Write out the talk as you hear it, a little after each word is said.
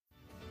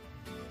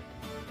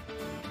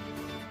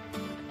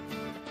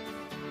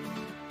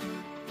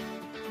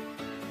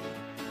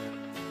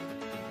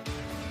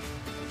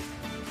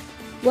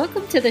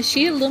Welcome to the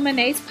She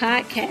Illuminates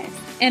podcast,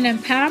 an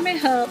empowerment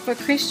hub for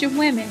Christian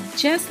women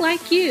just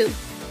like you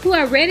who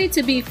are ready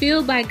to be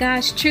filled by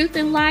God's truth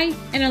and light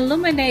and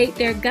illuminate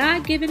their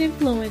God-given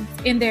influence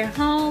in their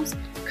homes,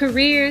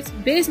 careers,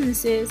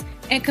 businesses,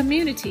 and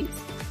communities.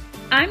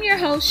 I'm your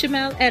host,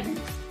 Shamel Evans.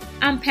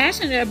 I'm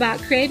passionate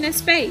about creating a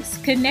space,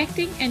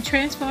 connecting, and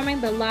transforming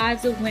the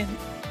lives of women.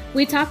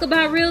 We talk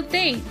about real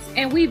things,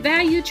 and we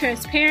value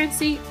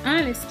transparency,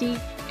 honesty,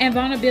 and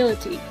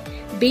vulnerability.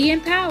 Be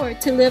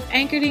empowered to live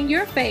anchored in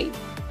your faith,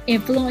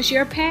 influence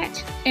your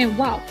patch, and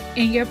walk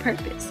in your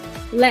purpose.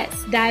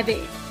 Let's dive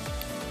in.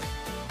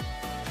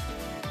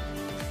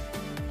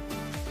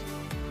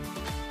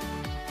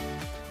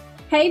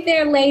 Hey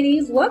there,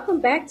 ladies.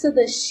 Welcome back to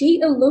the She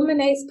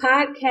Illuminates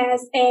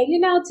podcast.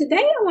 And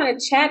today I want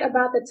to chat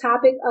about the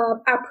topic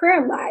of our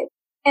prayer life.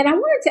 And I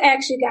wanted to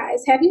ask you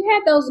guys, have you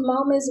had those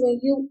moments when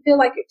you feel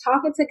like you're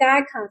talking to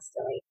God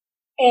constantly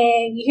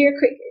and you hear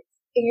crickets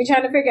and you're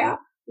trying to figure out,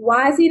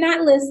 why is he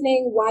not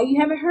listening? Why you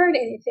haven't heard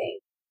anything?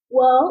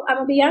 Well, I'm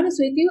going to be honest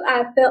with you.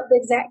 I felt the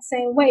exact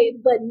same way,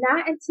 but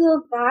not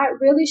until God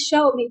really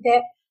showed me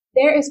that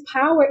there is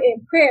power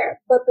in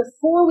prayer. But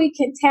before we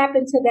can tap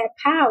into that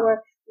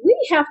power, we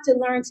have to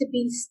learn to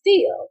be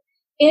still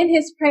in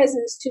his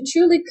presence to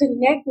truly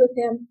connect with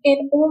him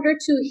in order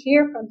to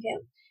hear from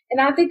him.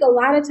 And I think a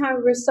lot of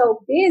times we're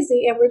so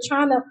busy and we're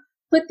trying to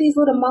put these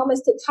little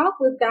moments to talk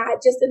with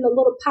God just in the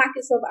little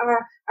pockets of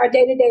our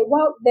day-to-day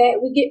walk that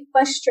we get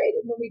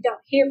frustrated when we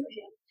don't hear from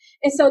him.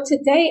 And so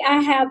today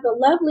I have the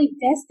lovely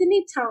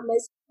Destiny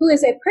Thomas, who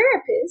is a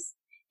Prayerpist,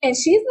 and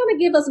she's going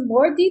to give us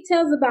more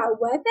details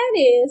about what that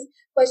is,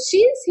 but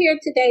she's here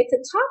today to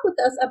talk with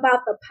us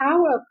about the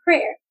power of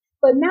prayer.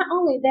 But not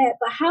only that,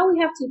 but how we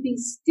have to be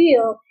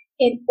still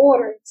in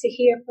order to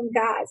hear from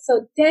God.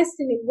 So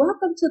Destiny,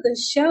 welcome to the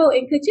show.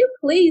 And could you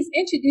please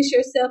introduce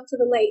yourself to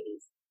the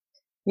ladies?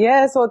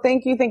 Yes, well,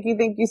 thank you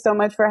so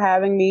much for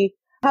having me.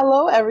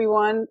 Hello,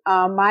 everyone.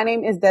 My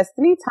name is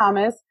Destiny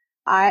Thomas.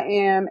 I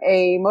am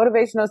a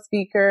motivational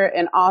speaker,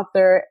 an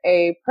author,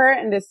 a prayer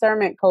and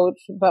discernment coach,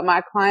 but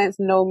my clients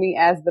know me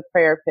as the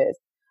Prayerpist.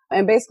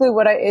 And basically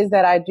what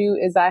I do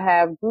is I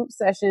have group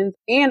sessions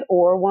and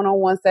or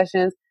one-on-one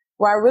sessions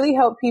where I really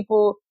help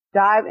people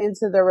dive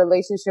into their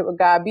relationship with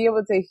God, be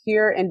able to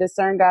hear and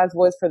discern God's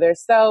voice for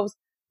themselves,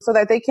 so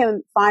that they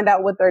can find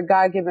out what their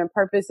God-given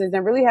purpose is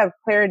and really have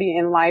clarity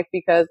in life,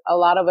 because a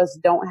lot of us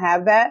don't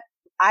have that.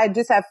 I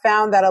just have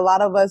found that a lot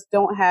of us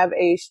don't have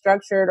a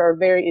structured or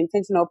very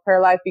intentional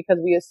prayer life because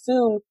we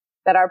assume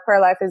that our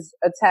prayer life is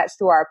attached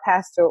to our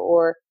pastor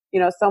or,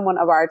 someone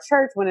of our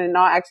church, when in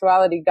all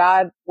actuality,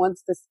 God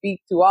wants to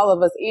speak to all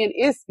of us and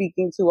is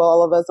speaking to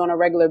all of us on a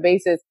regular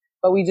basis,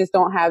 but we just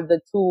don't have the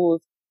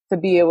tools to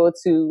be able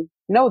to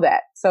know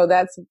that. So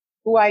that's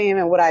who I am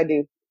and what I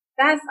do.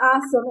 That's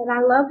awesome. And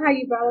I love how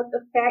you brought up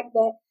the fact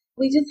that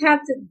we just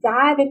have to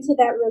dive into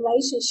that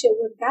relationship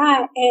with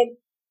God. And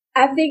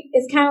I think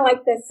it's kind of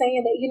like that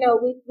saying that,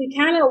 we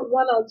kind of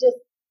want to just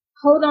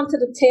hold on to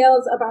the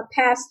tails of our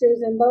pastors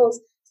and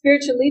those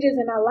spiritual leaders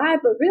in our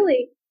life. But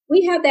really,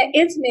 we have that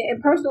intimate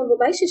and personal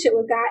relationship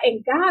with God.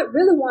 And God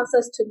really wants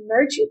us to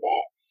nurture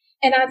that.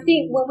 And I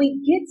think when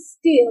we get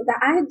still, the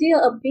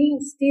idea of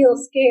being still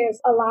scares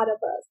a lot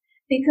of us,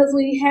 because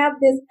we have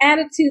this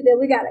attitude that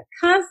we got to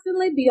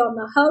constantly be on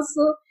the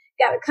hustle,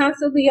 got to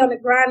constantly be on the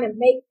grind and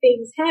make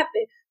things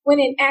happen. When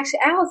in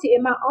actuality,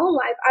 in my own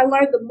life, I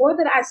learned the more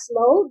that I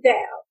slowed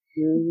down,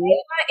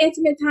 made my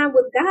intimate time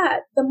with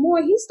God, the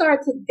more he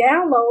started to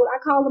download. I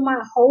call them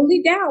my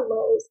holy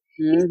downloads.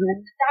 He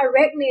started to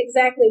direct me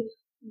exactly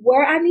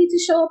where I need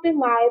to show up in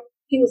life.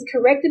 He was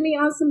correcting me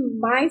on some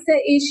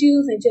mindset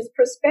issues and just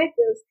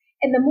perspectives.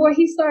 And the more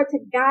he started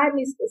to guide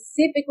me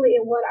specifically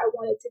in what I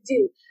wanted to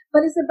do.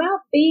 But it's about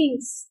being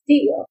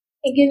still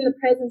and getting the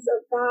presence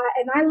of God.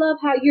 And I love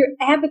how you're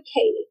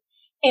advocating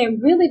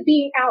and really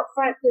being out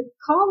front to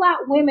call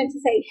out women to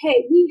say,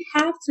 hey, we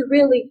have to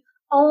really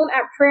own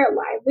our prayer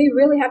life. We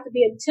really have to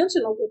be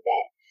intentional with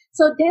that.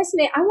 So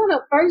Destiny, I want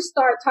to first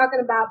start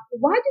talking about,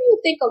 why do you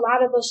think a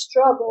lot of us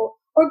struggle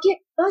or get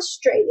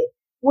frustrated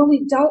when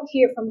we don't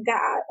hear from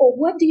God? Or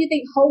what do you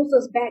think holds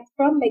us back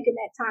from making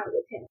that time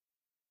with him?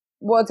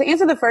 Well, to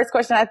answer the first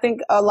question, I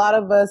think a lot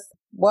of us,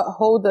 what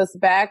holds us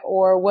back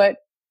or what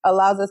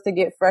allows us to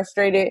get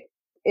frustrated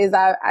is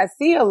I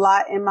see a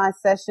lot in my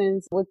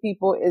sessions with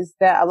people is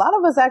that a lot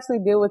of us actually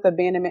deal with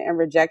abandonment and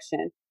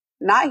rejection.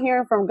 Not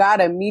hearing from God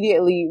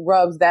immediately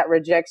rubs that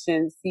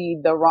rejection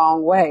seed the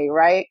wrong way,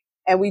 right?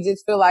 And we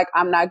just feel like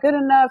I'm not good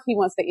enough. He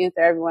wants to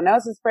answer everyone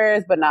else's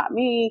prayers, but not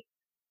me.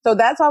 So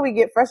that's why we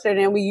get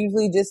frustrated. And we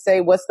usually just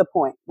say, what's the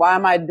point? Why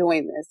am I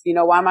doing this?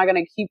 Why am I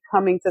going to keep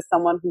coming to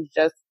someone who's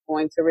just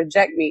going to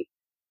reject me?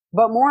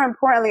 But more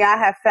importantly, I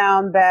have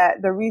found that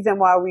the reason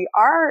why we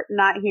are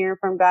not hearing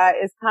from God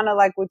is kind of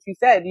like what you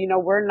said,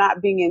 we're not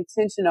being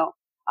intentional.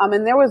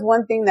 And there was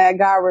one thing that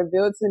God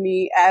revealed to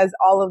me as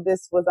all of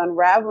this was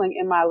unraveling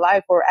in my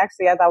life, or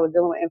actually as I was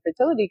dealing with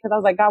infertility, because I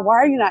was like, God, why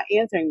are you not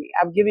answering me?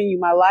 I've given you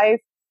my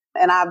life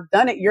and I've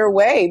done it your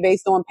way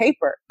based on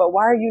paper, but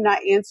why are you not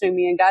answering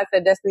me? And God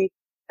said, Destiny,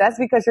 that's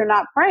because you're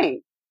not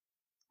praying.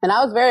 And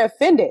I was very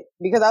offended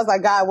because I was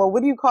like, God, well,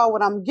 what do you call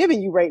what I'm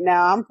giving you right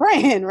now? I'm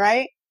praying,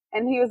 right?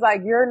 And he was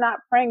like, you're not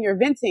praying, you're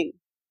venting.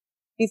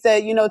 He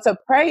said, to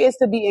pray is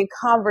to be in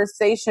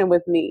conversation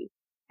with me.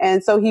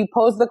 And so he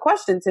posed the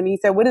question to me. He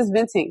said, what is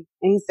venting?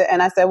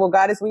 And I said, well,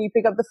 God, is when you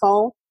pick up the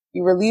phone,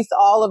 you release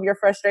all of your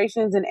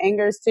frustrations and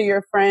angers to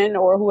your friend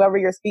or whoever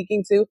you're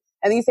speaking to.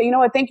 And then you say, you know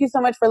what? Thank you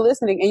so much for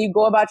listening. And you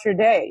go about your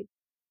day.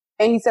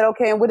 And he said,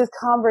 okay, and what does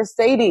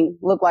conversating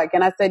look like?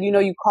 And I said,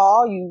 you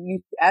call, you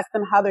ask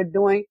them how they're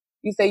doing.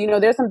 You say,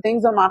 there's some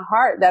things on my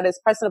heart that is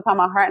pressing upon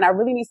my heart, and I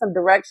really need some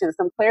direction,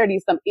 some clarity,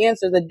 some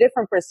answers, a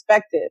different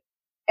perspective.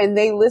 And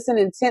they listen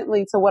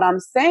intently to what I'm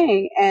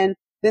saying. And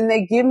then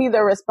they give me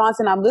the response,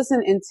 and I'm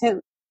listening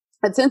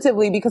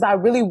attentively because I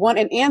really want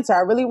an answer. I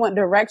really want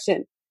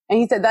direction. And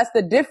he said, that's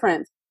the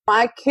difference.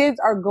 My kids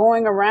are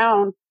going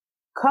around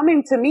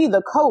coming to me,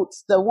 the coach,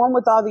 the one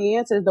with all the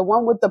answers, the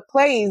one with the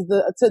plays,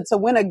 to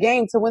win a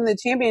game, to win the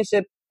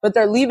championship, but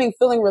they're leaving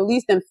feeling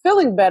released and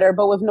feeling better,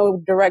 but with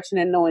no direction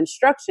and no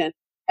instruction.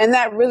 And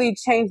that really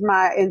changed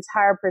my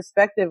entire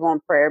perspective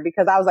on prayer,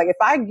 because I was like, if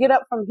I get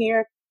up from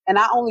here and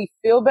I only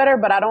feel better,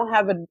 but I don't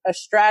have a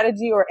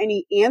strategy or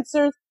any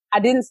answers,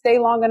 I didn't stay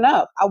long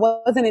enough. I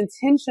wasn't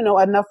intentional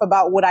enough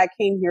about what I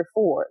came here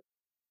for.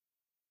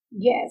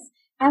 Yes.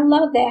 I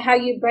love that, how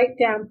you break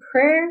down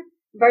prayer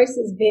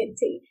versus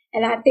venting.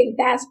 And I think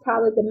that's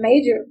probably the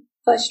major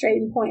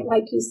frustrating point,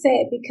 like you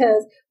said,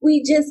 because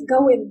we just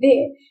go and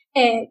vent.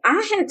 And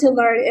I had to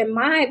learn in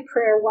my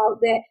prayer walk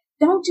that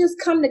don't just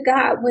come to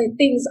God when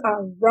things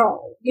are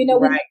wrong.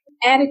 With Right.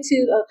 the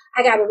attitude of,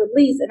 I got to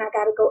release and I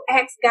got to go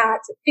ask God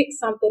to fix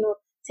something or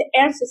to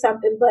answer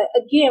something. But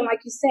again,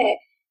 like you said,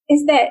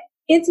 it's that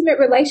intimate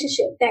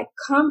relationship, that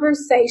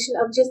conversation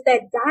of just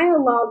that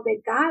dialogue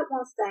that God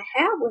wants to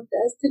have with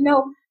us, to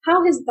know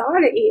how his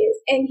daughter is.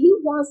 And he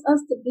wants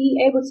us to be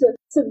able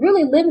to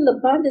really live in the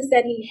abundance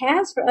that he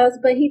has for us,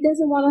 but he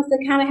doesn't want us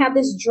to kind of have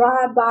this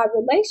drive-by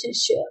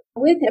relationship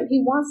with him.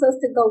 He wants us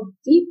to go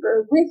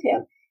deeper with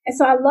him. And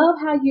so I love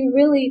how you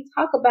really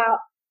talk about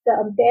the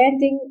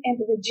abandoning and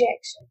the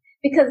rejection,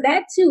 because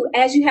that too,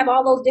 as you have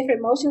all those different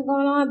emotions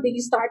going on, then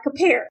you start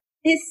comparing.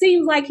 It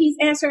seems like he's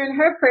answering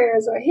her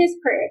prayers or his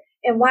prayer,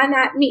 and why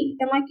not me?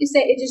 And like you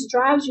said, it just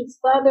drives you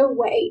further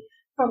away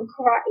from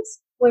Christ,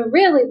 when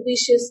really we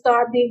should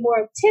start being more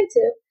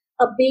attentive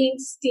of being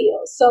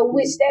still. So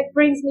which that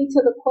brings me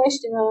to the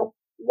question of,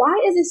 why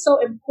is it so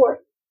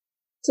important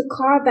to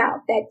carve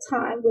out that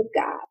time with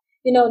God?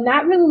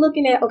 Not really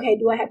looking at, okay,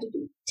 do I have to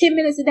do 10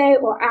 minutes a day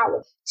or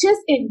hour?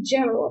 Just in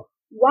general,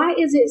 why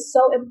is it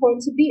so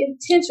important to be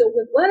intentional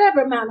with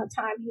whatever amount of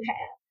time you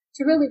have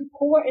to really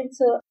pour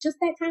into just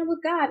that time with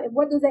God? And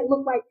what does that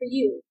look like for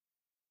you?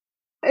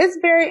 It's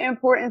very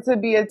important to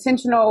be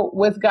intentional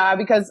with God,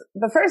 because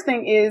the first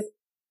thing is,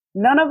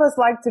 none of us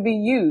like to be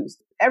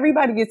used.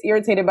 Everybody gets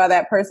irritated by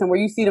that person where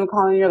you see them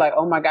calling, you're like,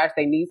 oh my gosh,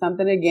 they need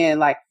something again.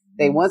 Like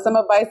they want some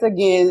advice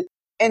again.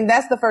 And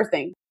that's the first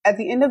thing. At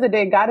the end of the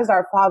day, God is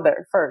our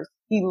Father first.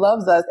 He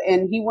loves us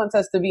and he wants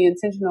us to be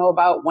intentional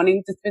about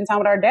wanting to spend time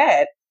with our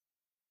dad.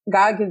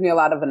 God gives me a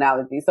lot of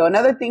analogies. So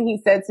another thing he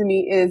said to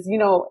me is,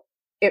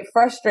 it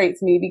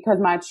frustrates me because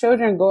my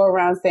children go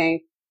around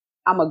saying,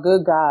 I'm a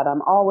good God.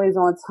 I'm always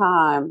on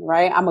time,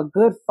 right? I'm a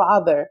good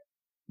father.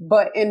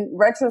 But in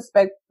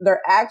retrospect,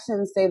 their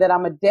actions say that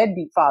I'm a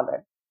deadbeat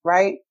father,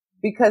 right?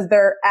 Because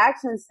their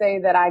actions say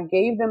that I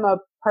gave them a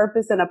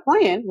purpose and a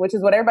plan, which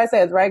is what everybody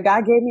says, right?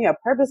 God gave me a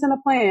purpose and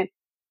a plan.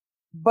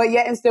 But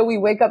yet and still we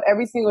wake up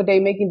every single day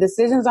making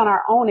decisions on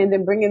our own and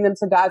then bringing them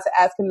to God to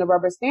ask him to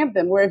rubber stamp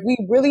them. Where if we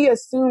really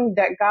assumed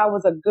that God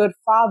was a good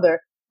father,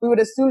 we would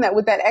assume that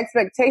with that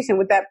expectation,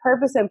 with that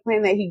purpose and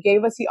plan that he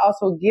gave us, he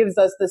also gives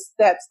us the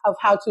steps of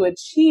how to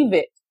achieve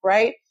it,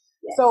 right?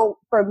 Yeah. So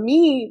for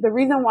me, the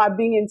reason why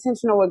being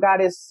intentional with God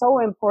is so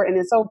important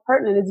and so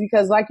pertinent is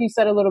because, like you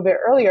said a little bit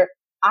earlier,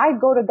 I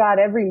go to God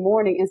every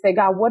morning and say,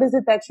 God, what is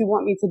it that you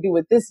want me to do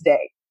with this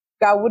day?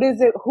 God, what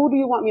is it? Who do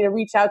you want me to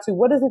reach out to?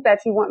 What is it that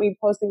you want me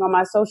posting on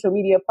my social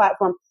media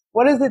platform?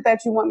 What is it that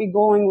you want me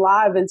going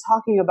live and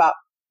talking about?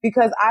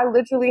 Because I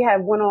literally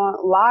have went on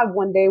live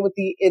one day with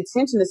the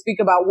intention to speak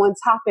about one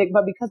topic,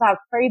 but because I've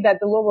prayed that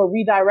the Lord will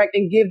redirect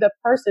and give the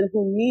person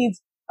who needs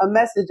a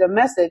message.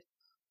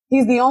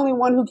 He's the only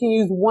one who can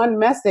use one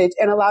message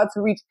and allow it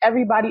to reach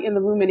everybody in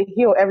the room and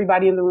heal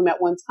everybody in the room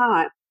at one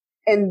time.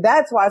 And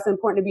that's why it's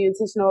important to be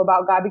intentional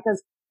about God,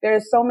 because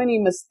there's so many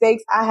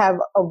mistakes I have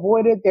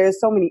avoided. There's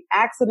so many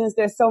accidents.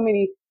 There's so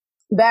many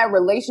bad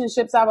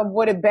relationships I've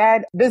avoided,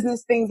 bad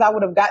business things I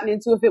would have gotten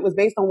into if it was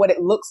based on what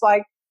it looks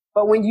like.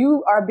 But when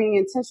you are being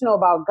intentional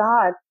about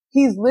God,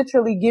 he's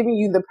literally giving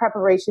you the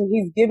preparation.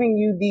 He's giving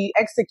you the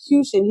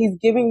execution. He's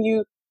giving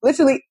you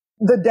literally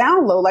the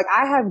download. Like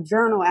I have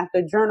journal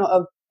after journal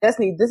of,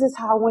 Destiny, this is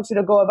how I want you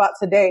to go about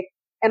today.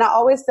 And I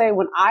always say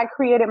when I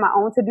created my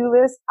own to-do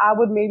list, I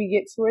would maybe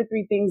get 2 or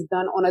 3 things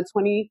done on a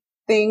 20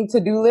 thing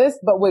to-do list.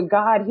 But with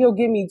God, he'll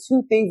give me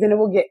 2 things and it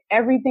will get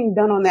everything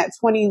done on that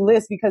 20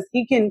 list because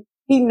he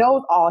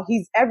knows all.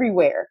 He's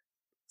everywhere.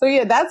 So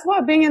yeah, that's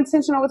why being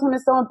intentional with him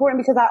is so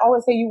important, because I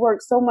always say you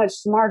work so much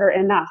smarter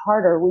and not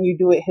harder when you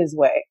do it his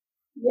way.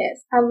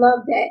 Yes, I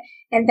love that.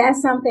 And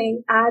that's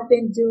something I've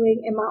been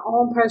doing in my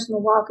own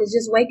personal walk, is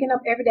just waking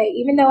up every day.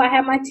 Even though I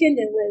have my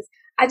tendon list,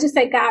 I just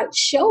say, God,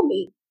 show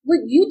me what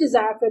you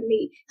desire for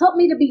me. Help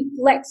me to be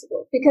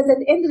flexible, because at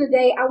the end of the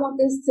day, I want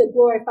this to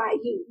glorify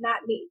you,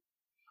 not me.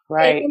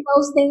 Right. And in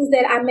those things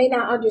that I may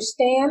not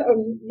understand or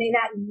may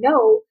not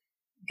know,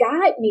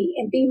 guide me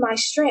and be my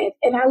strength.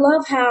 And I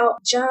love how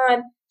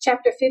John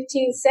chapter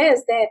 15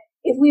 says that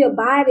if we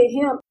abide in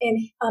him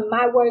and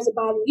my words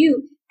abide in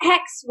you,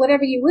 ask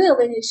whatever you will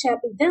and it shall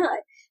be done.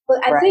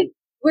 But I think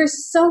we're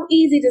so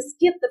easy to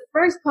skip the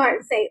first part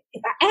and say,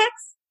 if I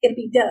ask, it'll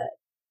be done.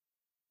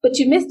 But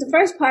you missed the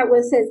first part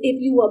where it says,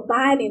 if you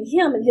abide in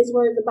him and his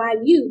words abide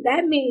in you,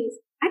 that means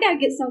I got to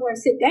get somewhere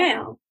and sit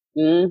down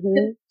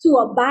to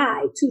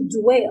abide, to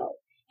dwell.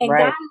 And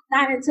God is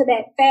not into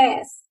that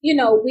fast. You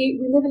know, we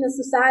live in a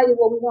society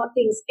where we want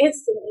things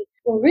instantly.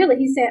 Well, really,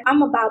 he said,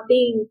 I'm about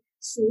being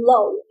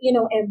slow, and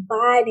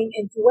abiding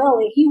and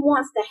dwelling. He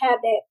wants to have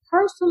that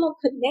personal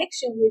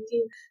connection with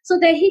you so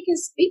that he can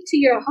speak to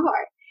your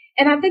heart.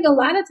 And I think a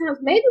lot of times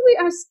maybe we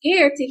are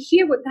scared to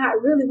hear what God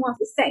really wants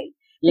to say.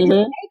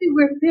 Because maybe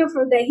we're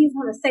fearful that he's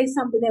going to say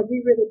something that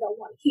we really don't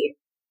want to hear.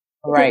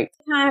 Because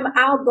time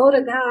I'll go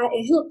to God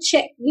and he'll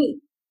check me.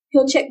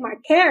 He'll check my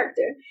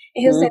character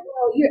and he'll say,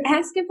 well, you're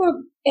asking for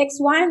X,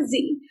 Y, and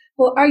Z.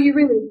 Well, are you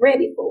really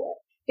ready for it?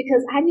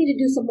 Because I need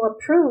to do some more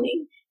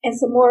pruning and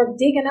some more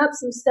digging up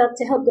some stuff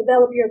to help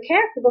develop your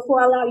character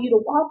before I allow you to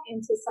walk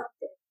into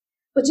something.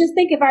 But just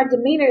think if our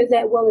demeanor is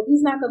that, well, if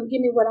he's not going to give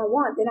me what I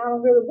want, then I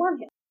don't really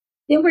want him.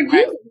 Then we're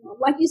using him,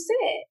 like you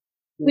said.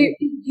 We're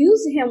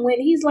using him when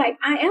he's like,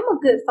 I am a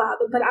good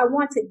father, but I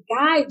want to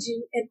guide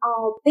you in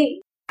all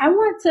things. I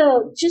want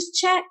to just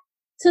chat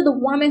to the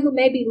woman who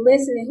may be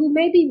listening, who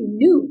may be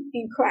new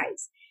in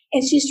Christ.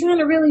 And she's trying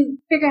to really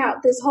figure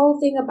out this whole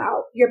thing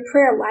about your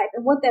prayer life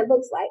and what that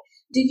looks like.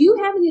 Do you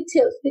have any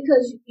tips?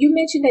 Because you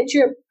mentioned that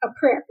you're a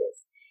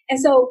prayerpist. And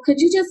so could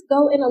you just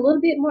go in a little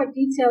bit more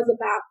details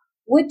about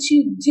what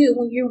you do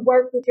when you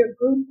work with your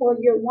group or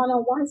your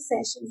one-on-one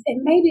sessions,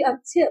 and maybe a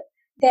tip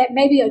that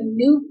maybe a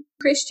new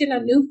Christian, a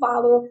new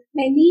follower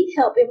may need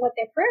help in with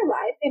their prayer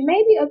life, and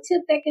maybe a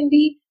tip that can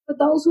be for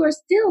those who are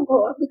still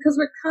growing, because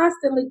we're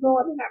constantly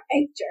growing in our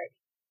faith journey.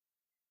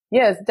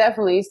 Yes,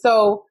 definitely.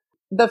 So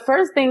the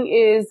first thing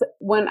is,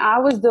 when I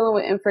was dealing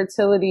with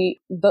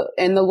infertility,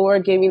 and the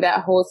Lord gave me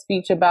that whole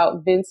speech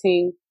about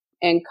venting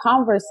and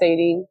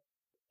conversating,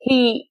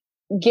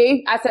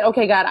 I said,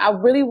 okay, God, I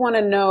really want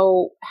to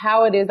know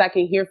how it is I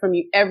can hear from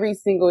you every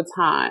single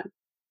time.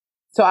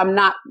 So I'm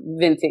not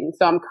venting.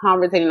 So I'm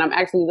conversating. I'm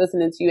actually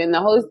listening to you. And the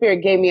Holy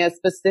Spirit gave me a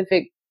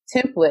specific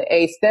template,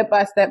 a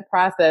step-by-step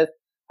process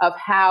of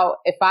how,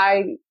 if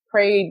I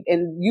prayed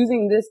and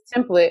using this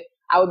template,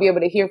 I would be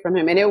able to hear from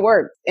him. And it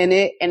worked. And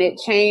it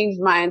changed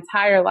my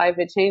entire life.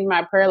 It changed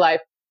my prayer life.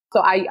 So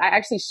I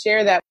actually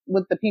share that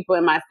with the people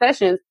in my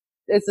sessions.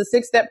 It's a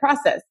 6-step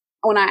process.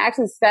 When I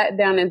actually sat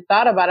down and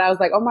thought about it, I was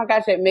like, oh my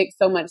gosh, it makes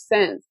so much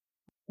sense.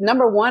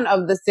 Number one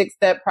of the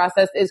 6-step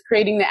process is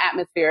creating the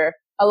atmosphere.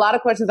 A lot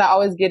of questions I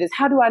always get is,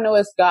 how do I know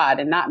it's God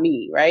and not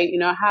me, right?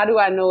 How do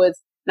I know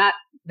it's not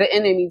the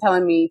enemy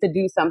telling me to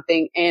do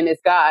something and it's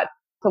God?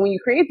 So when you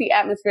create the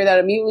atmosphere, that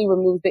immediately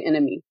removes the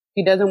enemy.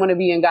 He doesn't want to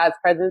be in God's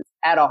presence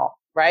at all,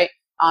 right?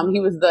 He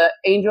was the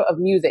angel of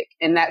music,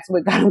 and that's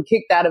what got him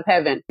kicked out of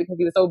heaven, because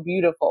he was so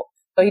beautiful.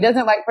 So he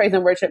doesn't like praise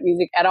and worship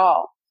music at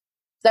all.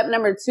 Step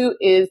number 2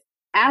 is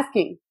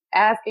asking.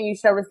 Ask and you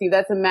shall receive.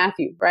 That's in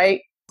Matthew, right?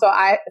 So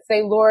I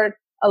say, Lord,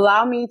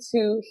 allow me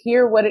to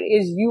hear what it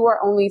is you are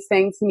only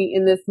saying to me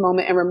in this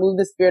moment, and remove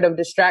the spirit of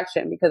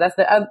distraction, because that's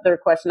the other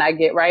question I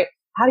get, right?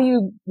 How do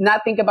you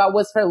not think about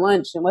what's for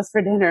lunch and what's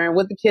for dinner and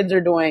what the kids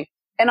are doing?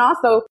 And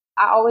also,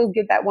 I always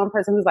get that one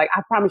person who's like,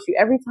 I promise you,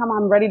 every time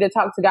I'm ready to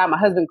talk to God, my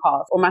husband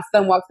calls or my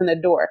son walks in the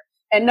door.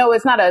 And no,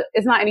 it's not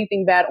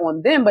anything bad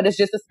on them, but it's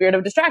just a spirit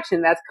of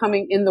distraction that's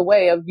coming in the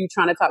way of you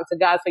trying to talk to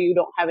God, so you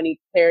don't have any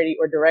clarity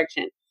or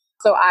direction.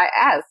 So I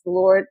ask,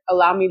 Lord,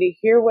 allow me to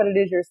hear what it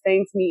is you're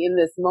saying to me in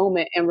this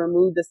moment, and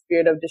remove the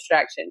spirit of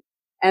distraction.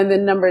 And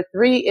then number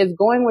 3 is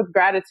going with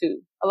gratitude.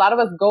 A lot of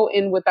us go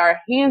in with our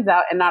hands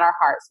out and not our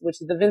hearts,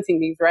 which is the venting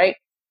piece, right?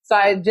 So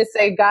I just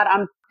say, God,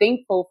 I'm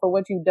thankful for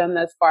what you've done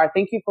thus far.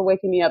 Thank you for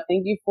waking me up.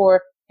 Thank you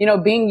for,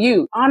 being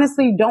you.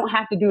 Honestly, you don't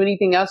have to do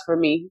anything else for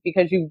me,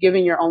 because you've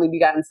given your only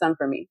begotten son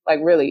for me, like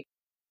really.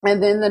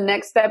 And then the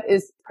next step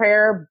is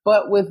prayer,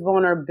 but with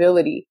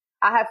vulnerability.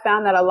 I have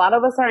found that a lot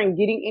of us aren't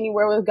getting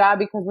anywhere with God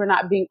because we're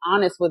not being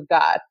honest with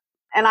God.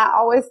 And I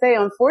always say,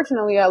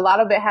 unfortunately, a lot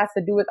of it has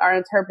to do with our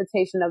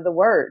interpretation of the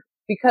word.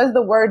 Because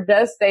the word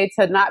does say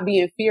to not be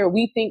in fear,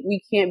 we think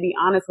we can't be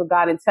honest with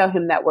God and tell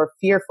him that we're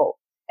fearful.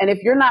 And if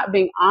you're not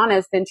being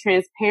honest and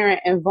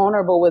transparent and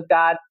vulnerable with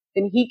God,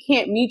 then he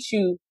can't meet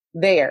you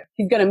there.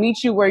 He's going to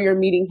meet you where you're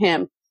meeting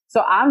him.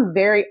 So I'm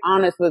very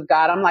honest with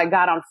God. I'm like,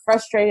 God, I'm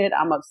frustrated.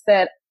 I'm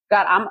upset.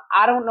 God,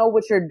 I don't know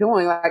what you're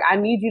doing. Like, I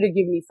need you to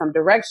give me some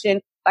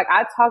direction. Like,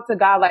 I talk to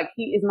God like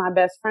he is my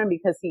best friend,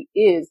 because he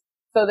is.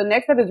 So the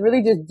next step is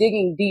really just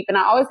digging deep. And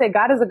I always say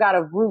God is a God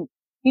of root.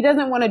 He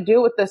doesn't want to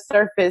deal with the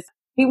surface.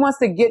 He wants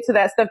to get to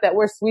that stuff that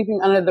we're sweeping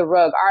under the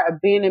rug, our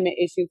abandonment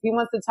issues. He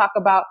wants to talk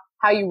about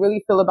how you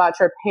really feel about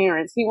your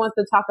parents. He wants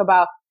to talk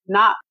about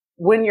not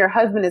when your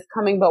husband is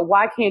coming, but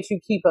why can't you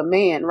keep a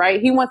man, right?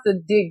 He wants to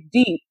dig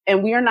deep,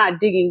 and we are not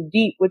digging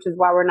deep, which is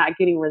why we're not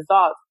getting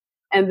results.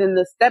 And then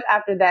the step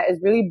after that is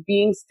really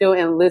being still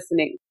and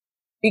listening.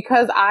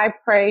 Because I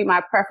pray,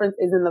 my preference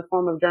is in the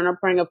form of journal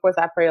praying. Of course,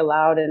 I pray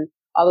aloud and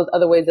all those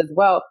other ways as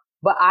well.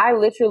 But I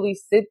literally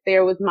sit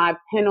there with my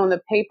pen on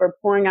the paper,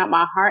 pouring out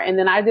my heart. And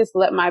then I just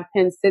let my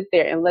pen sit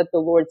there and let the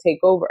Lord take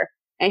over.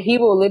 And he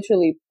will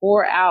literally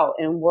pour out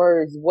in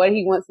words what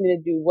he wants me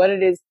to do, what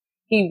it is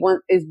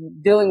is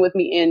dealing with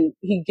me in.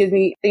 He gives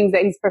me things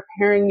that he's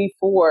preparing me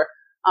for.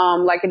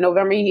 Like in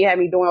November, he had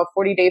me doing a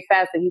 40-day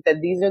fast. And he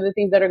said, these are the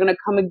things that are going to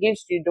come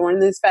against you during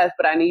this fast,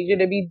 but I need you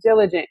to be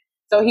diligent.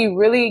 So he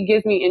really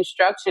gives me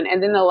instruction.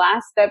 And then the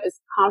last step is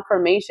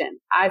confirmation.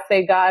 I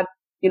say, God,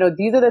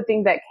 these are the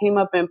things that came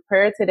up in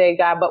prayer today,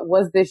 God, but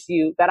was this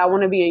you? God, I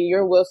want to be in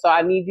your will. So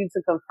I need you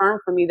to confirm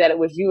for me that it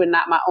was you and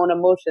not my own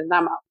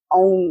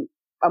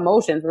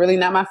emotions, really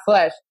not my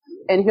flesh.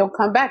 And he'll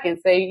come back and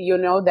say,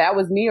 that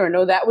was me, or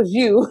no, that was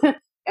you.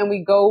 And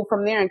we go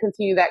from there and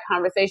continue that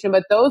conversation.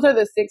 But those are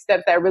the 6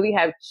 steps that really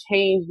have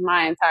changed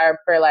my entire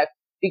prayer life,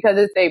 because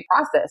it's a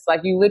process.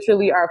 Like, you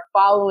literally are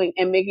following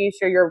and making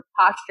sure you're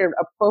postured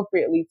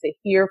appropriately to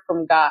hear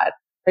from God,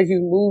 because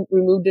you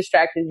remove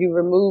distractions, you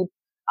remove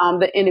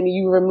the enemy,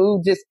 you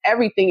remove just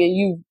everything, and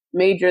you've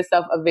made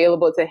yourself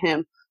available to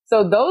him.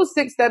 So those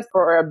 6 steps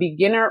for a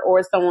beginner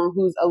or someone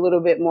who's a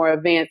little bit more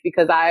advanced,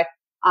 because I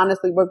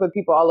honestly work with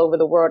people all over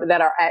the world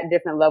that are at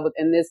different levels,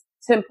 and this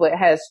template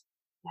has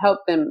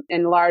helped them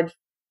in large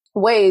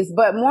ways.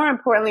 But more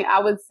importantly, I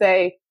would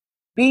say,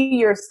 be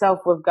yourself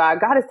with God.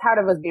 God is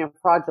tired of us being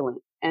fraudulent.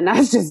 And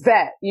that's just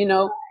that, he's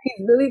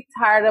really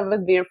tired of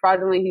us being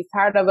fraudulent. He's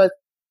tired of us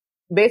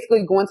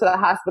basically going to the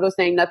hospital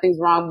saying nothing's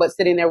wrong, but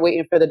sitting there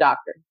waiting for the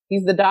doctor.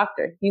 He's the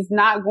doctor. He's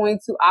not going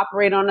to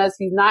operate on us.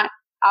 I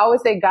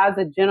always say God's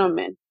a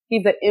gentleman.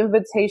 He's an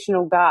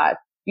invitational God.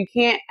 You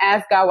can't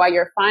ask God why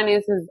your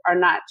finances are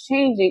not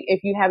changing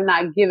if you have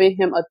not given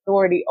him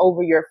authority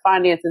over your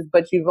finances,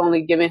 but you've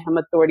only given him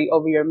authority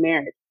over your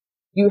marriage.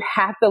 You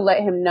have to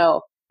let him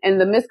know.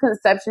 And the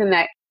misconception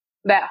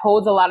that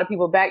holds a lot of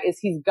people back is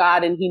he's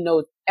God and he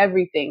knows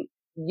everything.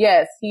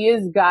 Yes, he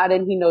is God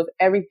and he knows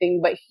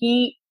everything, but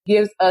he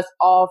gives us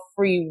all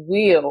free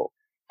will.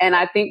 And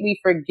I think we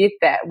forget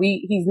that.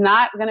 He's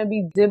not going to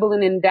be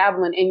dibbling and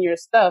dabbling in your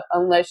stuff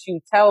unless you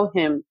tell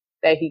him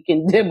that he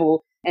can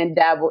dibble and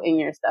dabble in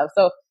your stuff.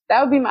 So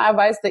that would be my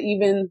advice to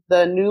even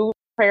the new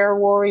prayer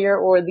warrior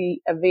or the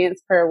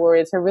advanced prayer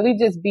warrior, to really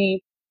just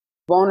be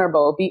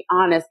vulnerable, be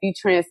honest, be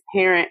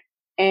transparent,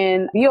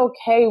 and be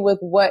okay with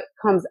what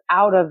comes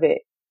out of it.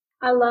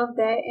 I love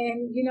that.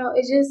 And,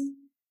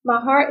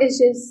 my heart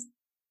is just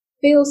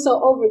feels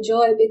so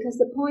overjoyed, because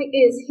the point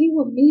is he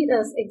will meet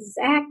us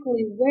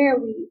exactly where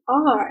we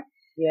are.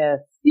 Yes.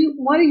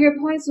 One of your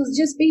points was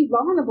just be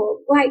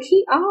vulnerable. Like,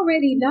 he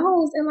already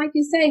knows. And like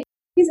you say,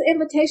 he's an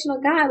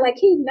invitational God. Like,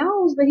 he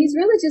knows, but he's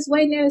really just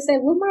waiting there to say,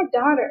 will my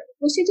daughter,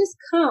 will she just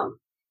come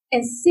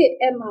and sit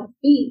at my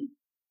feet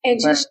and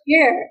just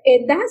share?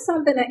 And that's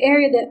an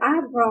area that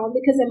I've grown,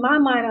 because in my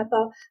mind, I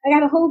thought, I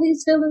got to hold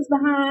these feelings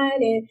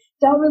behind and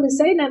don't really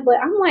say nothing. But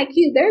I'm like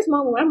you, there's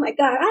moments where I'm like,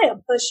 God, I am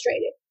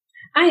frustrated.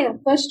 I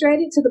am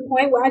frustrated to the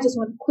point where I just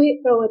want to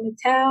quit, throw in the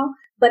towel.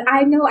 But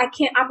I know I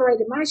can't operate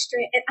in my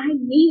strength, and I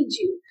need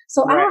you.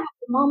 So I have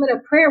a moment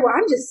of prayer where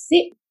I'm just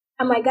sitting.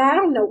 I'm like, God, I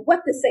don't know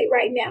what to say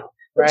right now.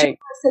 But your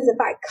God says,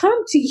 if I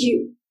come to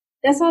you,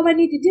 that's all I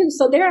need to do.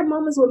 So there are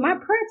moments where my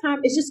prayer time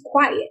is just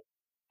quiet.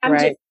 I'm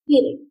just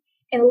sitting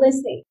and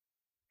listening.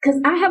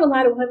 Because I have a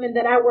lot of women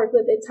that I work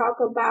with that talk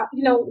about,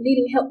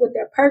 needing help with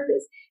their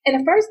purpose. And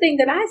the first thing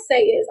that I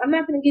say is, I'm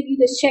not going to give you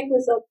this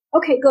checklist of,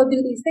 okay, go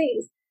do these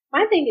things.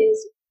 My thing is,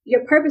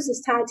 your purpose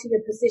is tied to your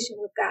position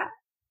with God.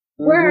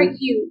 Mm-hmm. Where are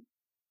you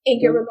in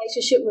your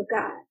relationship with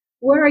God?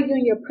 Where are you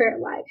in your prayer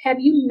life? Have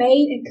you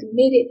made and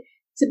committed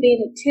to being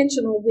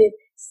intentional with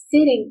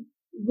sitting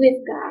with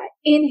God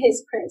in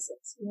his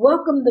presence?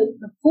 Welcome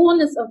the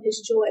fullness of his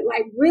joy,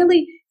 like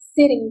really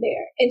sitting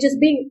there and just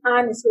being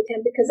honest with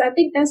him, because I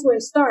think that's where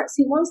it starts.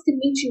 He wants to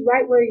meet you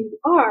right where you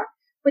are,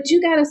 but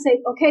you got to say,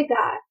 okay,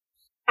 God,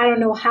 I don't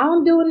know how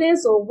I'm doing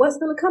this or what's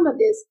going to come of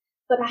this,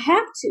 but I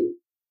have to.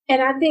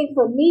 And I think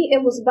for me,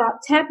 it was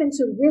about tapping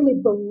to really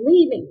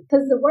believing,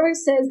 because the word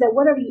says that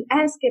whatever you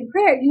ask in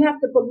prayer, you have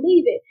to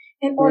believe it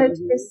in order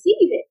to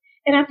receive it.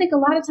 And I think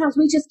a lot of times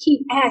we just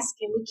keep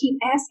asking. We keep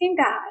asking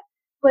God.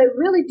 But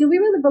really, do we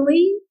really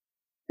believe?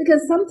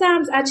 Because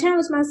sometimes I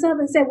challenge myself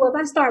and say, well, if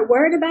I start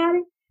worrying about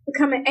it,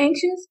 becoming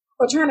anxious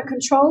or trying to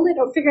control it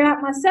or figure it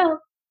out myself,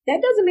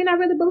 that doesn't mean I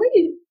really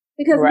believe it.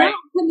 Because now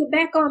I'm putting it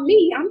back on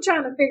me. I'm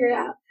trying to figure it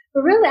out.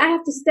 But really, I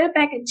have to step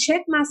back and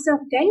check myself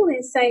daily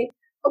and say,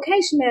 okay,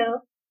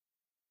 Chanel,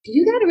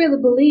 you got to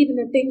really believe in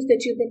the things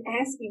that you've been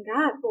asking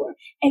God for.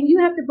 And you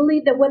have to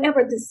believe that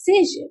whatever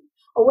decision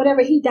or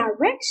whatever he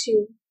directs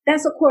you,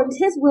 that's according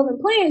to his will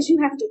and plans,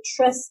 you have to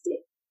trust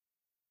it.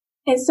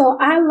 And so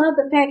I love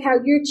the fact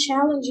how you're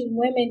challenging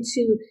women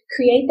to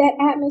create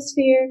that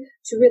atmosphere,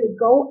 to really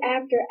go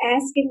after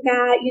asking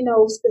God,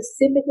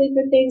 specifically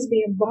for things,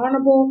 being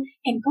vulnerable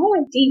and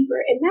going deeper.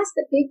 And that's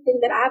the big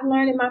thing that I've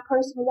learned in my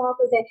personal walk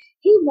is that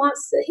he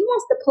wants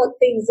to pluck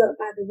things up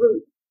by the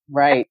root.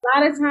 Right. A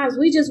lot of times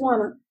we just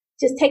want to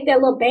just take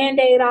that little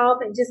Band-Aid off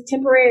and just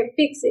temporarily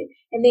fix it.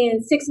 And then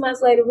 6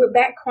 months later, we're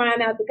back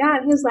crying out to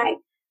God. And he's like,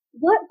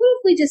 what if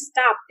we just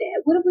stop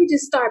that? What if we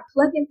just start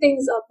plucking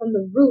things up from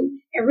the root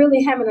and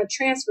really having a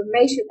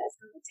transformation that's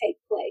going to take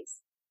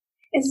place?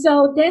 And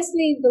so,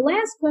 Destiny, the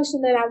last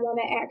question that I want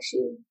to ask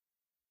you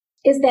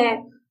is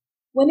that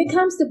when it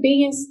comes to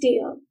being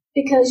still,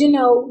 because,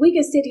 we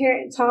can sit here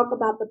and talk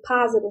about the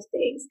positive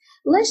things.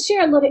 Let's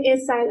share a little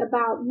insight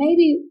about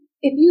maybe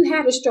if you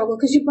had a struggle,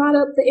 because you brought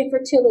up the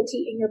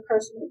infertility in your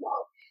personal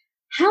walk.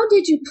 How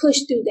did you push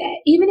through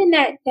that? Even in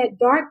that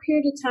dark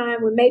period of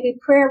time when maybe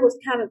prayer was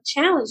kind of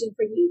challenging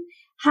for you,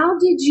 how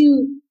did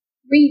you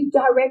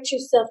redirect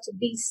yourself to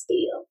be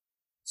still,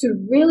 to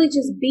really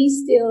just be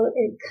still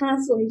and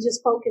constantly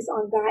just focus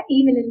on God,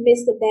 even in the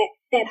midst of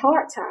that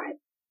hard time?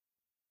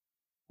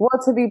 Well,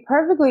 to be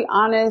perfectly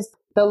honest,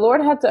 the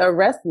Lord had to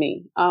arrest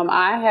me.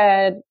 I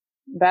had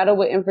battled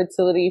with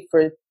infertility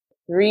for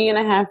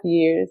 3.5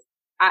 years.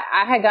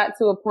 I had got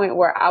to a point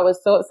where I was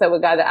so upset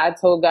with God that I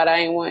told God I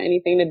didn't want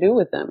anything to do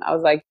with him. I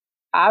was like,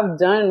 I've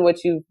done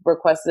what you've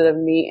requested of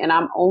me, and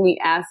I'm only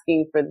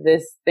asking for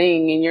this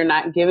thing, and you're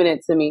not giving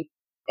it to me.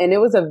 And it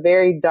was a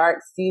very dark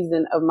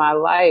season of my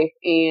life.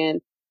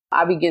 And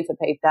I began to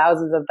pay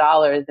thousands of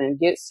dollars and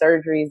get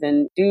surgeries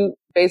and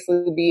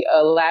basically be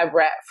a lab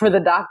rat for the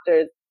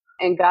doctors.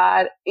 And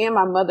God and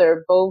my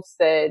mother both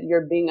said,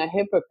 you're being a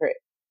hypocrite.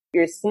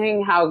 You're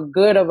saying how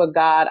good of a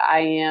God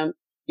I am.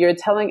 You're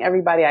telling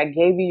everybody I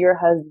gave you your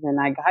husband,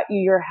 I got you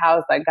your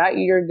house, I got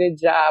you your good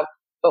job.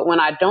 But when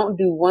I don't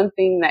do one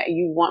thing that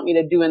you want me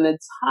to do in the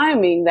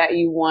timing that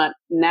you want,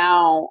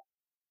 now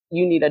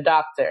you need a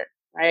doctor,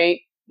 right?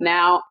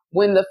 Now,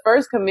 when the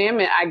first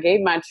commandment I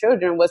gave my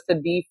children was to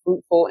be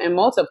fruitful and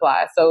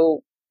multiply.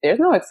 So there's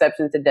no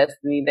exception to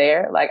destiny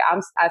there. Like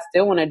I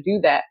still want to do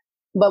that.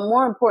 But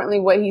more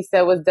importantly, what he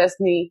said was,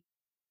 Destiny,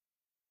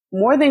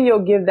 more than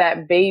you'll give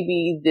that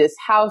baby this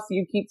house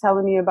you keep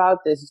telling me about,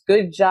 this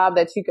good job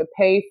that you could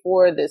pay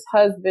for, this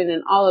husband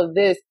and all of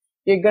this,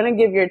 you're going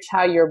to give your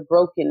child your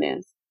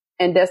brokenness.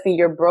 And Destiny,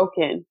 you're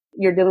broken.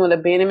 You're dealing with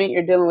abandonment.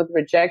 You're dealing with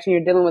rejection.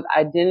 You're dealing with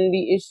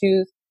identity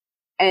issues.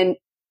 And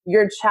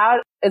your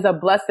child is a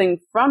blessing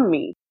from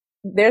me.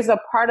 There's a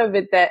part of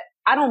it that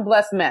I don't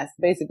bless mess,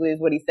 basically is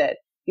what he said.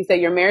 He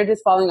said, your marriage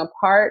is falling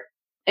apart.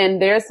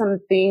 And there's some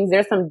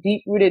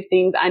deep rooted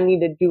things I need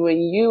to do in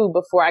you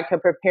before I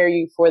can prepare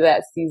you for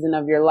that season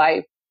of your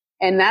life.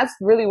 And that's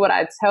really what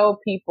I tell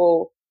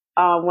people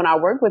when I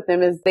work with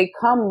them is they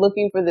come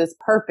looking for this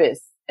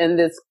purpose and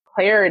this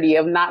clarity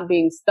of not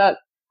being stuck.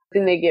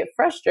 Then they get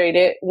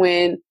frustrated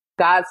when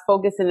God's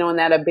focusing on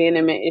that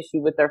abandonment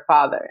issue with their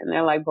father. And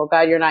they're like, well,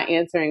 God, you're not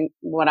answering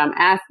what I'm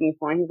asking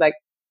for. And he's like,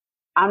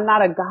 I'm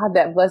not a God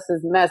that blesses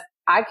mess.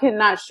 I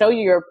cannot show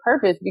you your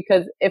purpose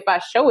because if I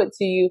show it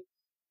to you,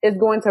 it's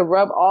going to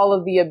rub all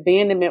of the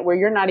abandonment where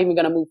you're not even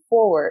going to move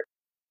forward.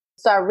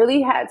 So I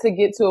really had to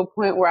get to a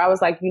point where I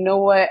was like, you know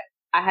what?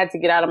 I had to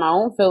get out of my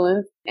own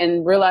feelings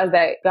and realize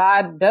that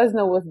God does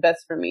know what's best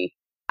for me.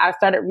 I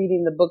started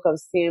reading the book of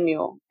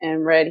Samuel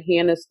and read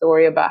Hannah's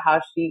story about how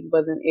she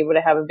wasn't able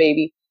to have a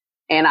baby.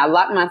 And I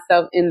locked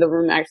myself in the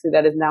room, actually,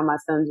 that is now my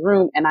son's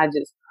room. And I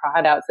just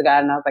cried out to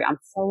God. And I was like, I'm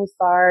so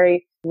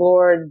sorry,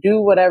 Lord,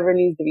 do whatever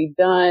needs to be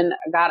done.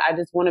 God, I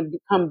just want to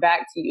come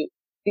back to you.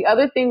 The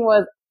other thing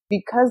was,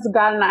 because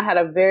God and I had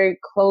a very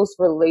close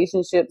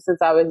relationship since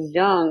I was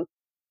young,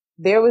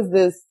 there was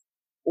this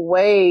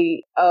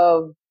way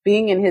of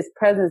being in his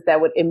presence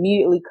that would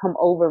immediately come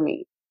over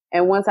me.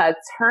 And once I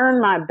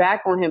turned my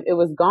back on him, it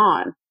was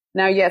gone.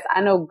 Now, yes, I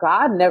know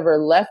God never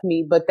left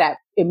me, but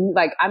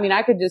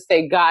I could just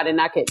say God and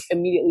I could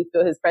immediately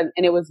feel his presence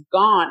and it was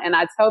gone. And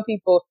I tell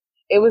people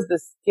it was the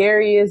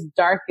scariest,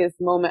 darkest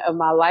moment of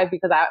my life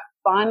because I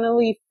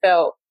finally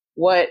felt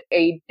what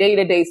a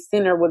day-to-day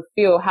sinner would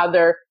feel, how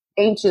they're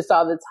anxious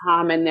all the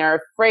time and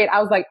they're afraid. I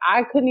was like,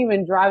 I couldn't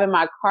even drive in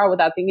my car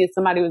without thinking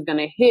somebody was going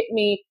to hit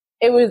me.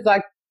 It was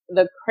like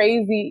the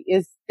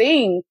craziest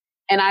thing.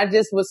 And I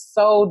just was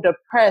so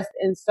depressed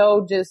and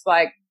so just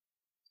like,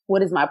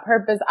 what is my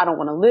purpose? I don't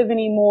want to live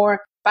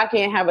anymore. If I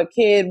can't have a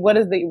kid, what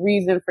is the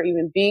reason for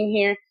even being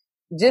here?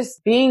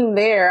 Just being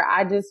there,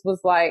 I just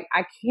was like,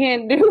 I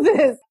can't do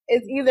this.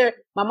 It's either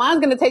my mom's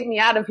going to take me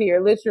out of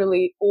here,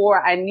 literally,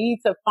 or I need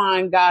to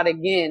find God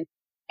again.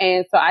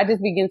 And so I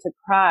just began to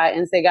cry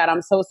and say, God,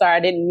 I'm so sorry.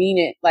 I didn't mean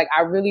it. Like,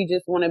 I really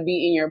just want to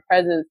be in your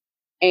presence.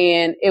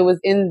 And it was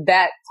in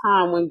that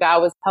time when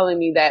God was telling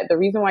me that the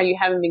reason why you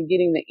haven't been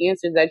getting the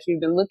answers that you've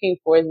been looking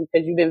for is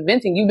because you've been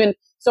venting. You've been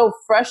so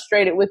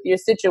frustrated with your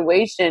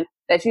situation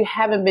that you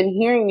haven't been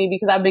hearing me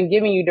because I've been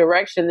giving you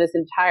direction this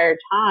entire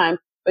time,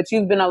 but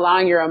you've been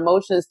allowing your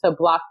emotions to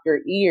block your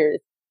ears.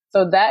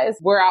 So that is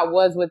where I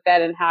was with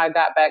that and how I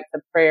got back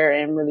to prayer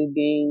and really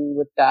being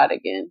with God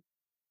again.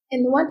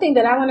 And the one thing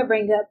that I want to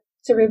bring up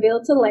to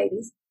reveal to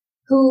ladies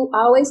who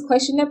always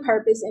question their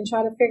purpose and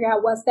try to figure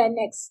out what's that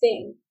next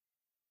thing.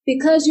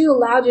 Because you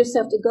allowed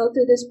yourself to go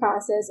through this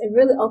process and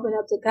really open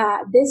up to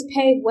God, this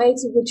paved way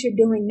to what you're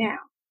doing now.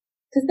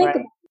 Because think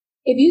about it.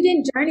 If you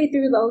didn't journey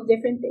through those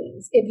different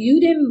things, if you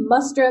didn't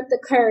muster up the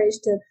courage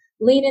to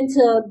lean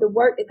into the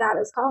work that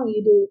God is calling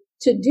you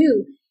to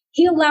do,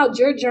 He allowed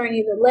your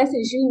journey, the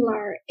lessons you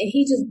learned, and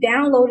He just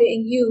downloaded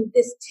in you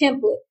this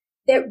template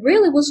that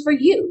really was for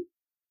you.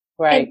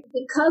 Right. And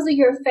because of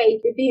your faith,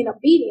 you're being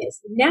obedient.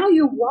 Now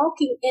you're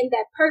walking in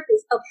that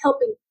purpose of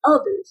helping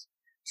others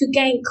to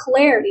gain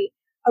clarity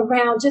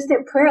around just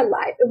their prayer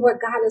life and what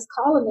God is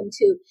calling them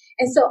to.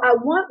 And so I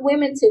want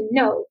women to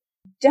know,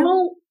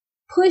 don't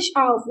push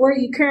off where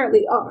you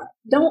currently are.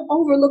 Don't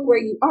overlook where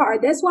you are.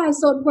 That's why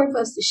it's so important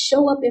for us to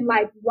show up in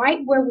life right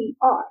where we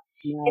are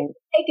and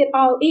take it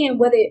all in,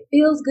 whether it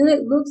feels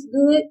good, looks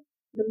good,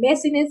 the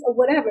messiness or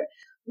whatever.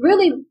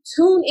 Really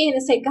tune in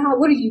and say, God,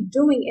 what are you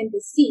doing in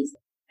this season?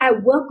 I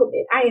welcome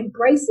it. I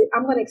embrace it.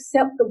 I'm going to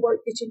accept the work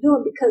that you're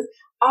doing because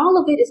all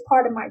of it is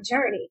part of my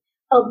journey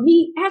of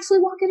me actually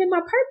walking in my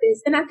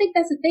purpose. And I think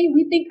that's the thing.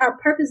 We think our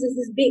purpose is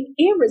this big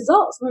end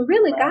results when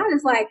really God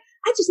is like,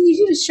 I just need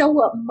you to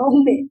show up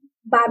moment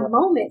by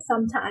moment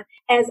sometime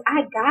as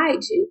I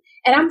guide you.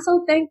 And I'm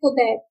so thankful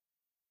that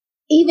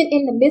even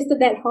in the midst of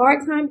that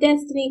hard time,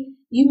 Destiny,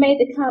 you made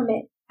the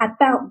comment, I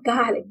found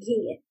God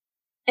again.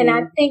 And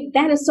I think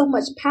that is so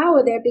much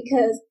power there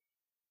because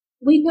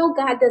we know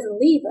God doesn't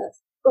leave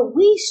us, but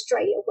we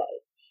stray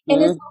away.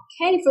 And it's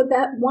okay for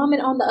that woman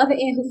on the other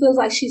end who feels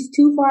like she's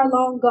too far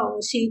long gone.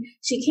 She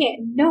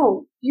can't.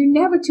 No, you're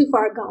never too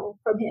far gone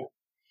from Him.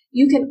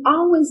 You can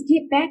always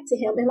get back to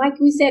Him. And like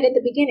we said at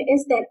the beginning,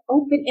 it's that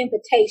open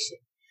invitation.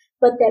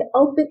 But that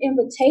open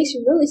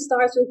invitation really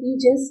starts with you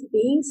just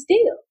being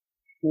still.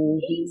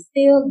 Being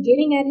still,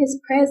 getting at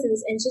His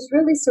presence and just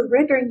really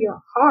surrendering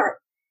your heart.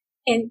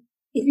 And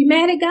if you're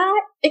mad at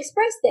God,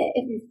 express that.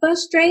 If you're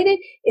frustrated,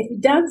 if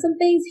you've done some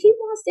things, He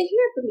wants to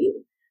hear from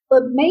you.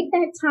 But make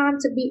that time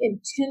to be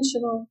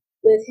intentional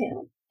with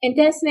Him. And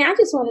Destiny, I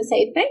just want to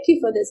say thank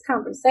you for this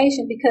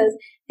conversation because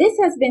this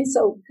has been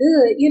so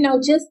good. You know,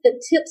 just the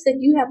tips that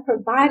you have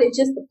provided,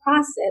 just the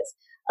process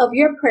of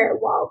your prayer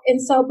walk.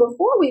 And so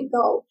before we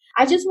go,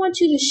 I just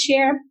want you to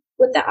share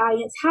with the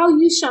audience how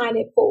you shine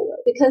it forward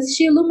because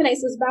She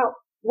Illuminates is about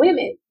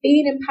women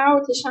being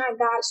empowered to shine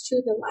God's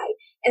truth and light.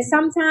 And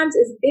sometimes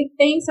it's big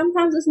things,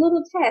 sometimes it's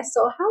little tasks.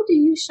 So how do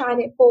you shine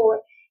it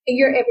forward in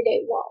your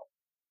everyday walk?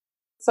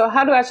 So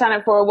how do I shine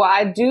it forward? Well,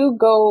 I do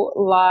go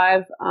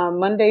live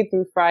Monday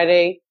through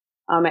Friday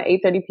at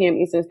 8:30 p.m.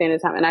 Eastern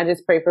Standard Time, and I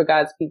just pray for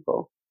God's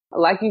people.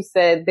 Like you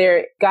said,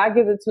 God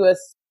gives it to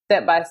us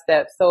step by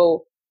step.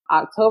 So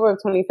October of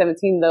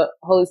 2017, the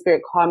Holy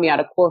Spirit called me out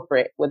of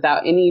corporate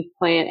without any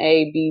plan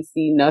A, B,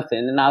 C,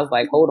 nothing. And I was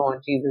like, hold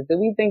on, Jesus, did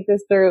we think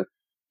this through?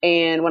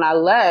 And when I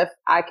left,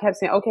 I kept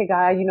saying, okay,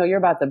 God, you know, you're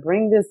about to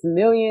bring this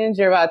millions.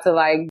 You're about to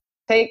like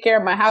take care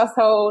of my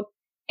household.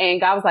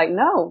 And God was like,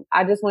 no,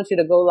 I just want you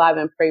to go live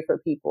and pray for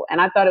people.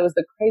 And I thought it was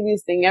the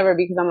craziest thing ever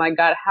because I'm like,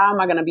 God, how am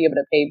I going to be able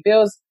to pay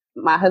bills?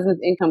 My husband's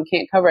income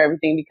can't cover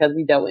everything because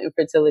we dealt with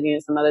infertility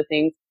and some other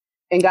things.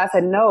 And God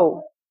said,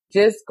 no,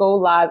 just go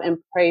live and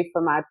pray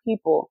for my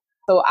people.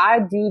 So I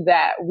do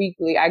that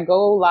weekly. I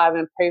go live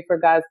and pray for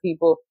God's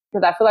people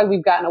because I feel like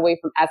we've gotten away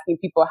from asking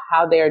people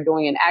how they are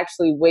doing and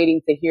actually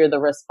waiting to hear the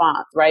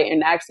response, right?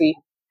 And actually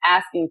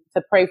asking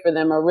to pray for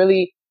them or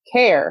really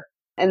care.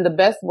 And the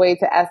best way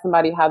to ask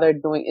somebody how they're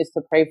doing is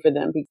to pray for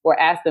them or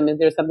ask them, is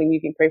there something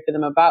you can pray for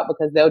them about?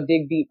 Because they'll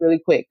dig deep really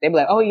quick. They'll be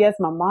like, oh, yes,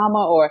 my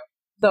mama.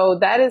 So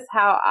that is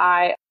how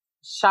I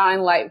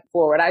shine light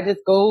forward. I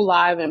just go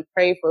live and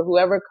pray for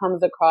whoever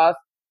comes across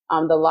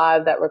the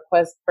live that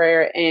requests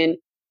prayer and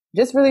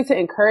just really to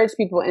encourage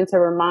people and to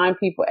remind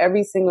people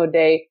every single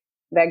day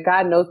that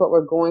God knows what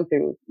we're going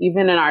through.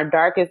 Even in our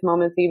darkest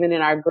moments, even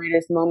in our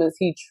greatest moments,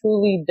 He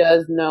truly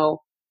does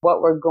know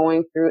what we're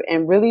going through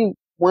and really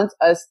wants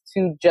us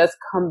to just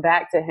come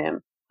back to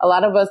Him. A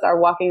lot of us are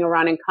walking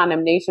around in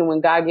condemnation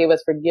when God gave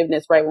us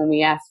forgiveness right when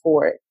we asked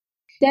for it.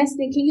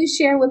 Destiny, can you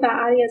share with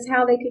our audience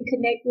how they can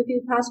connect with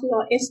you, possibly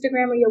on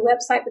Instagram or your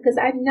website? Because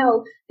I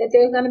know that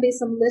there are going to be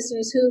some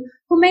listeners who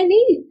may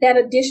need that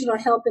additional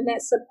help and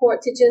that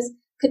support to just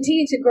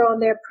continue to grow in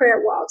their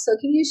prayer walk. So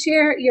can you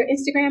share your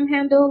Instagram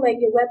handle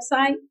and your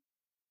website?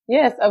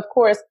 Yes, of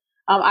course.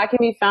 I can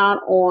be found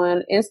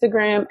on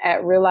Instagram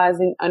at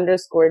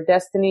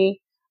realizing_destiny,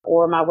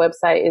 or my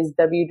website is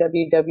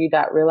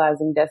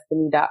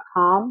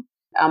www.realizingdestiny.com.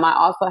 I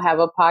also have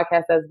a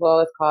podcast as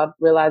well. It's called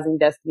Realizing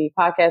Destiny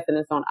Podcast, and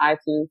it's on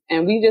iTunes.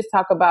 And we just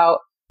talk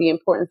about the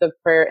importance of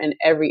prayer in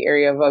every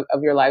area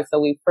of your life. So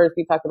we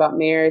talked about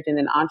marriage and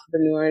then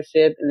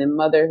entrepreneurship and then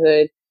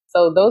motherhood.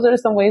 So those are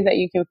some ways that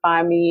you can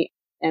find me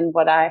and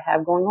what I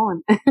have going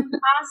on.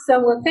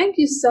 Awesome. Well, thank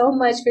you so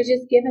much for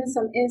just giving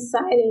some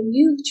insight, and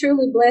you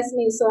truly blessed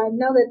me. So I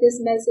know that this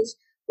message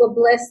will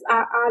bless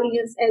our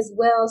audience as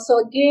well. So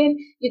again,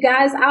 you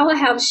guys, I will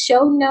have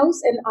show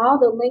notes and all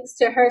the links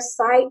to her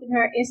site and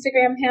her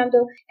Instagram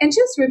handle. And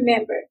just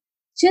remember,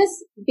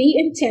 just be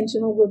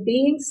intentional with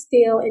being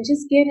still and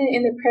just getting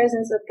in the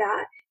presence of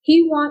God.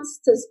 He wants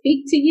to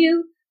speak to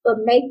you,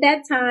 but make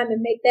that time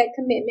and make that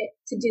commitment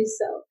to do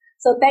so.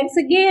 So thanks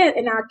again,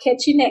 and I'll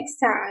catch you next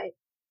time.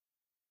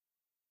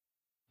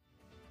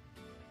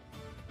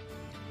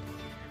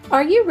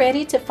 Are you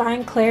ready to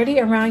find clarity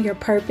around your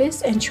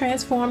purpose and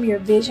transform your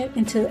vision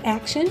into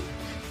action?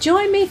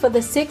 Join me for the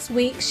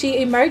 6-week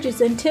She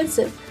Emerges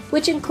Intensive,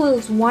 which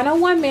includes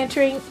one-on-one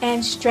mentoring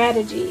and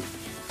strategy.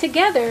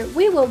 Together,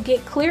 we will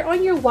get clear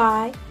on your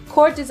why,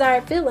 core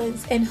desired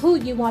feelings, and who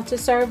you want to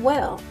serve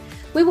well.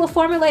 We will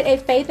formulate a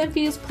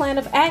faith-infused plan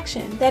of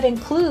action that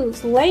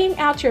includes laying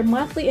out your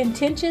monthly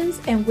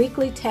intentions and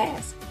weekly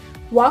tasks.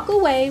 Walk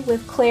away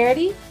with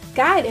clarity,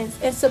 guidance,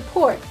 and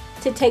support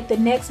to take the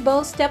next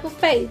bold step of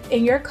faith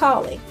in your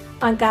calling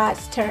on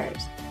God's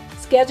terms.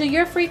 Schedule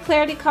your free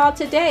clarity call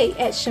today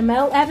at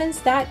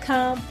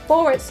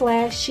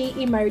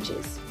shamelevans.com/she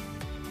emerges.